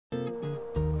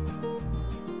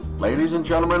Ladies and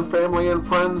gentlemen, family and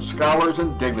friends, scholars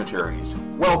and dignitaries,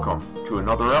 welcome to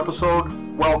another episode.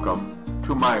 Welcome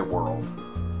to my world.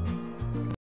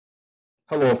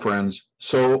 Hello, friends.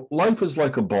 So life is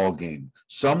like a ball game.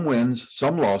 Some wins,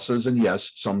 some losses, and yes,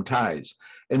 some ties.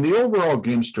 And the overall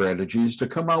game strategy is to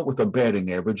come out with a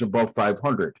batting average above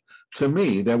 500. To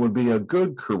me, that would be a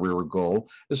good career goal,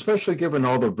 especially given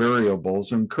all the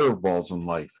variables and curveballs in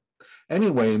life.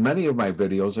 Anyway, in many of my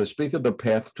videos, I speak of the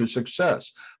path to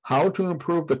success, how to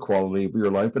improve the quality of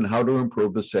your life and how to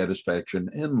improve the satisfaction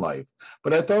in life.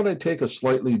 But I thought I'd take a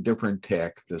slightly different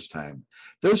tack this time.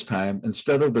 This time,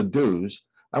 instead of the do's,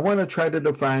 I want to try to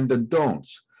define the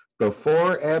don'ts, the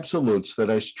four absolutes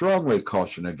that I strongly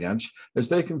caution against, as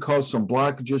they can cause some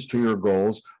blockages to your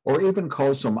goals or even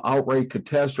cause some outright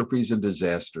catastrophes and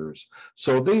disasters.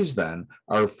 So these then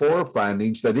are four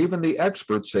findings that even the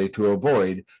experts say to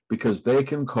avoid because they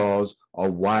can cause a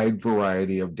wide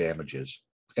variety of damages.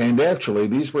 And actually,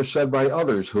 these were said by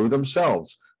others who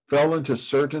themselves fell into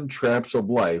certain traps of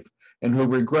life and who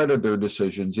regretted their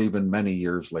decisions even many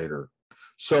years later.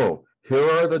 So here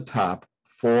are the top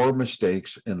four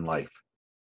mistakes in life.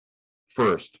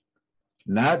 First,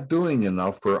 not doing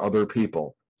enough for other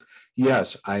people.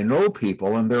 Yes, I know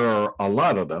people, and there are a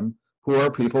lot of them, who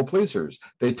are people pleasers.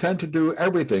 They tend to do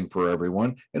everything for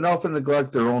everyone and often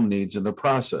neglect their own needs in the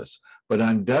process. But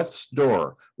on death's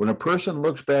door, when a person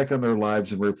looks back on their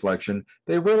lives in reflection,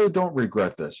 they really don't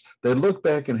regret this. They look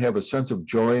back and have a sense of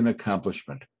joy and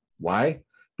accomplishment. Why?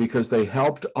 Because they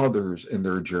helped others in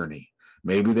their journey.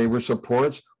 Maybe they were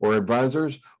supports or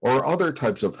advisors or other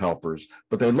types of helpers,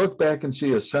 but they look back and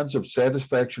see a sense of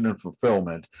satisfaction and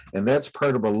fulfillment, and that's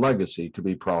part of a legacy to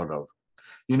be proud of.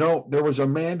 You know, there was a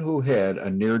man who had a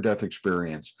near-death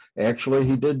experience. Actually,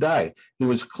 he did die. He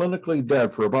was clinically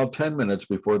dead for about 10 minutes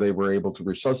before they were able to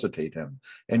resuscitate him.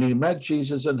 And he met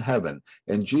Jesus in heaven,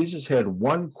 and Jesus had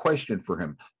one question for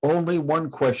him, only one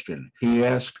question. He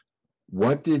asked,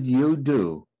 "What did you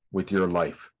do with your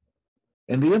life?"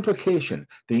 And the implication,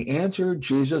 the answer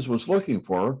Jesus was looking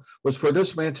for, was for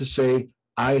this man to say,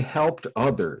 "I helped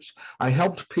others. I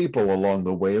helped people along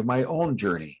the way of my own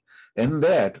journey." And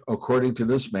that, according to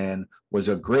this man, was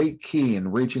a great key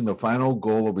in reaching the final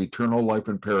goal of eternal life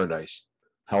in paradise,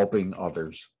 helping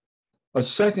others. A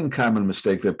second common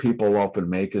mistake that people often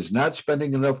make is not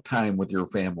spending enough time with your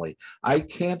family. I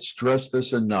can't stress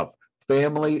this enough.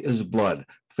 Family is blood.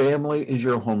 Family is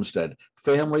your homestead.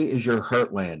 Family is your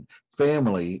heartland.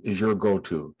 Family is your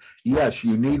go-to. Yes,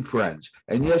 you need friends,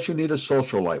 and yes, you need a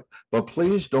social life, but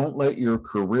please don't let your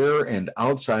career and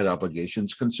outside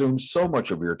obligations consume so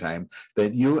much of your time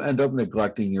that you end up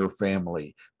neglecting your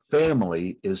family.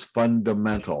 Family is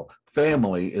fundamental.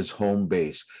 Family is home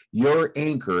base, your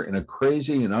anchor in a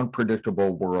crazy and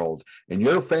unpredictable world, and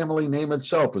your family name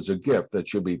itself is a gift that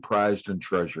should be prized and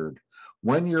treasured.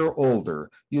 When you're older,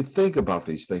 you think about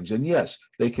these things, and yes,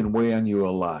 they can weigh on you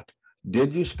a lot.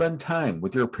 Did you spend time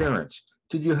with your parents?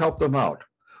 Did you help them out?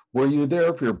 Were you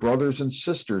there if your brothers and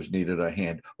sisters needed a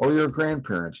hand, or your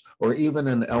grandparents, or even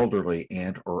an elderly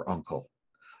aunt or uncle?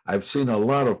 I've seen a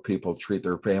lot of people treat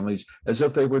their families as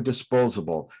if they were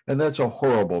disposable, and that's a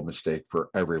horrible mistake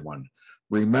for everyone.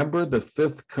 Remember the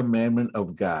fifth commandment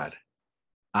of God: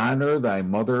 honor thy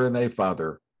mother and thy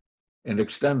father, and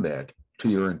extend that to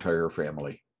your entire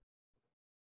family.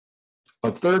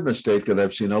 A third mistake that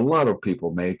I've seen a lot of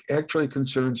people make actually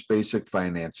concerns basic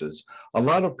finances. A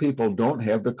lot of people don't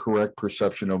have the correct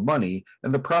perception of money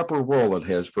and the proper role it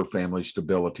has for family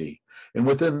stability. And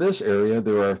within this area,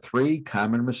 there are three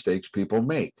common mistakes people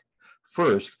make.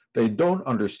 First, they don't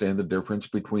understand the difference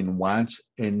between wants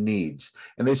and needs,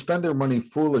 and they spend their money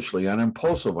foolishly on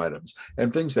impulsive items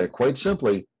and things that, quite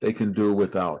simply, they can do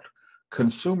without.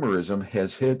 Consumerism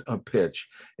has hit a pitch,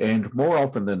 and more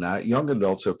often than not, young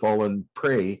adults have fallen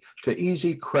prey to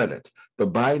easy credit, the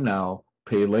buy now,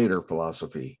 pay later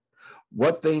philosophy.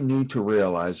 What they need to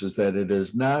realize is that it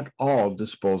is not all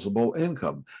disposable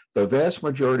income. The vast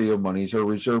majority of monies are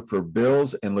reserved for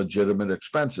bills and legitimate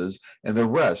expenses, and the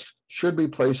rest should be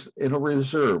placed in a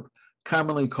reserve,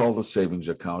 commonly called a savings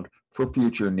account, for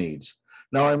future needs.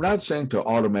 Now, I'm not saying to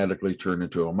automatically turn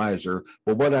into a miser,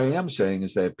 but what I am saying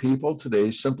is that people today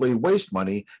simply waste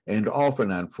money and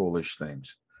often on foolish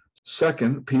things.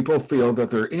 Second, people feel that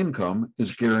their income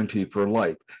is guaranteed for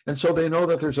life, and so they know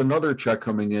that there's another check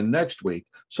coming in next week,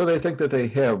 so they think that they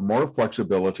have more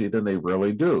flexibility than they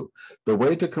really do. The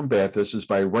way to combat this is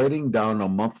by writing down a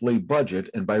monthly budget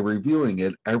and by reviewing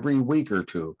it every week or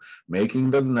two,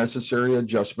 making the necessary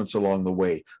adjustments along the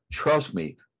way. Trust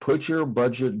me, put your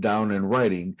budget down in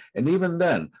writing, and even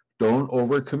then, Don't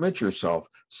overcommit yourself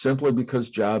simply because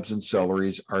jobs and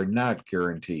salaries are not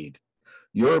guaranteed.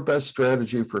 Your best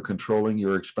strategy for controlling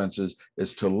your expenses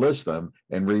is to list them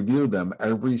and review them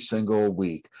every single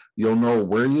week. You'll know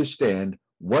where you stand,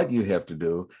 what you have to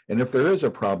do, and if there is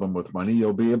a problem with money,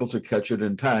 you'll be able to catch it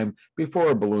in time before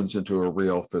it balloons into a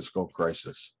real fiscal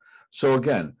crisis. So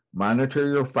again, monitor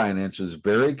your finances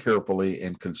very carefully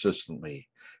and consistently.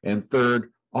 And third,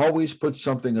 always put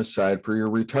something aside for your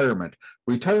retirement.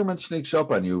 Retirement sneaks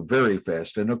up on you very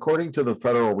fast, and according to the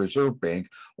Federal Reserve Bank,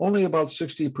 only about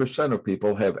 60% of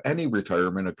people have any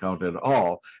retirement account at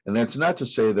all, and that's not to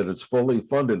say that it's fully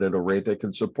funded at a rate that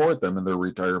can support them in their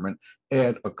retirement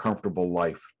and a comfortable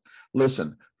life.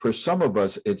 Listen, for some of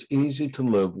us, it's easy to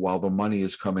live while the money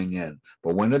is coming in,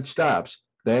 but when it stops,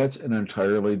 that's an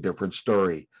entirely different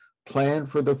story. Plan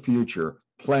for the future,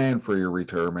 plan for your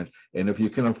retirement, and if you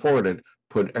can afford it,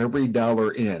 put every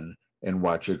dollar in and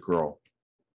watch it grow.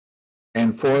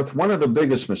 And fourth, one of the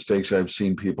biggest mistakes I've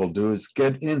seen people do is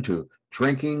get into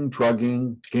drinking,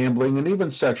 drugging, gambling, and even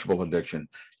sexual addiction.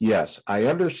 Yes, I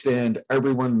understand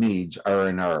everyone needs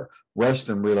R&R, rest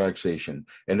and relaxation,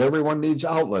 and everyone needs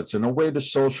outlets and a way to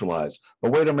socialize, a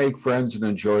way to make friends and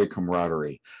enjoy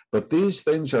camaraderie. But these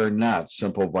things are not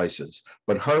simple vices,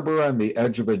 but harbor on the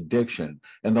edge of addiction,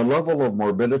 and the level of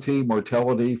morbidity,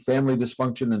 mortality, family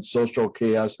dysfunction, and social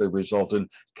chaos they result in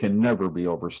can never be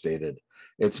overstated.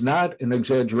 It's not an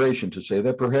exaggeration to say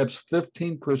that perhaps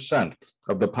 15%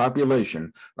 of the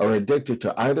population are addicted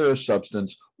to either a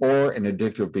substance or an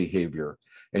addictive behavior.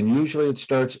 And usually it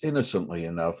starts innocently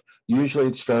enough. Usually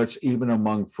it starts even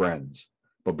among friends.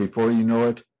 But before you know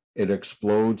it, it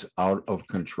explodes out of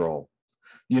control.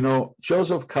 You know,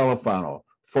 Joseph Califano,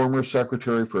 former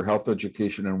Secretary for Health,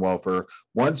 Education, and Welfare,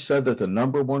 once said that the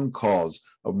number one cause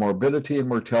of morbidity and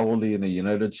mortality in the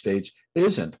United States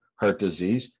isn't heart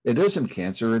disease, it isn't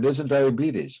cancer, it isn't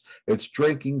diabetes, it's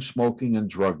drinking, smoking, and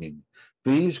drugging.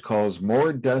 These cause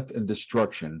more death and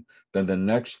destruction than the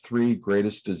next three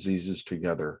greatest diseases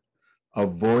together.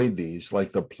 Avoid these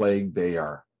like the plague they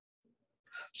are.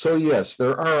 So yes,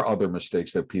 there are other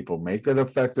mistakes that people make that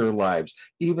affect their lives,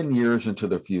 even years into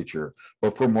the future.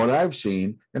 But from what I've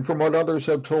seen and from what others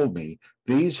have told me,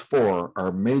 these four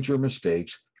are major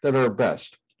mistakes that are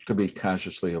best to be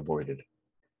consciously avoided.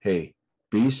 Hey,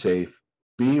 be safe,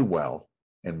 be well,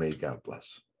 and may God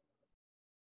bless.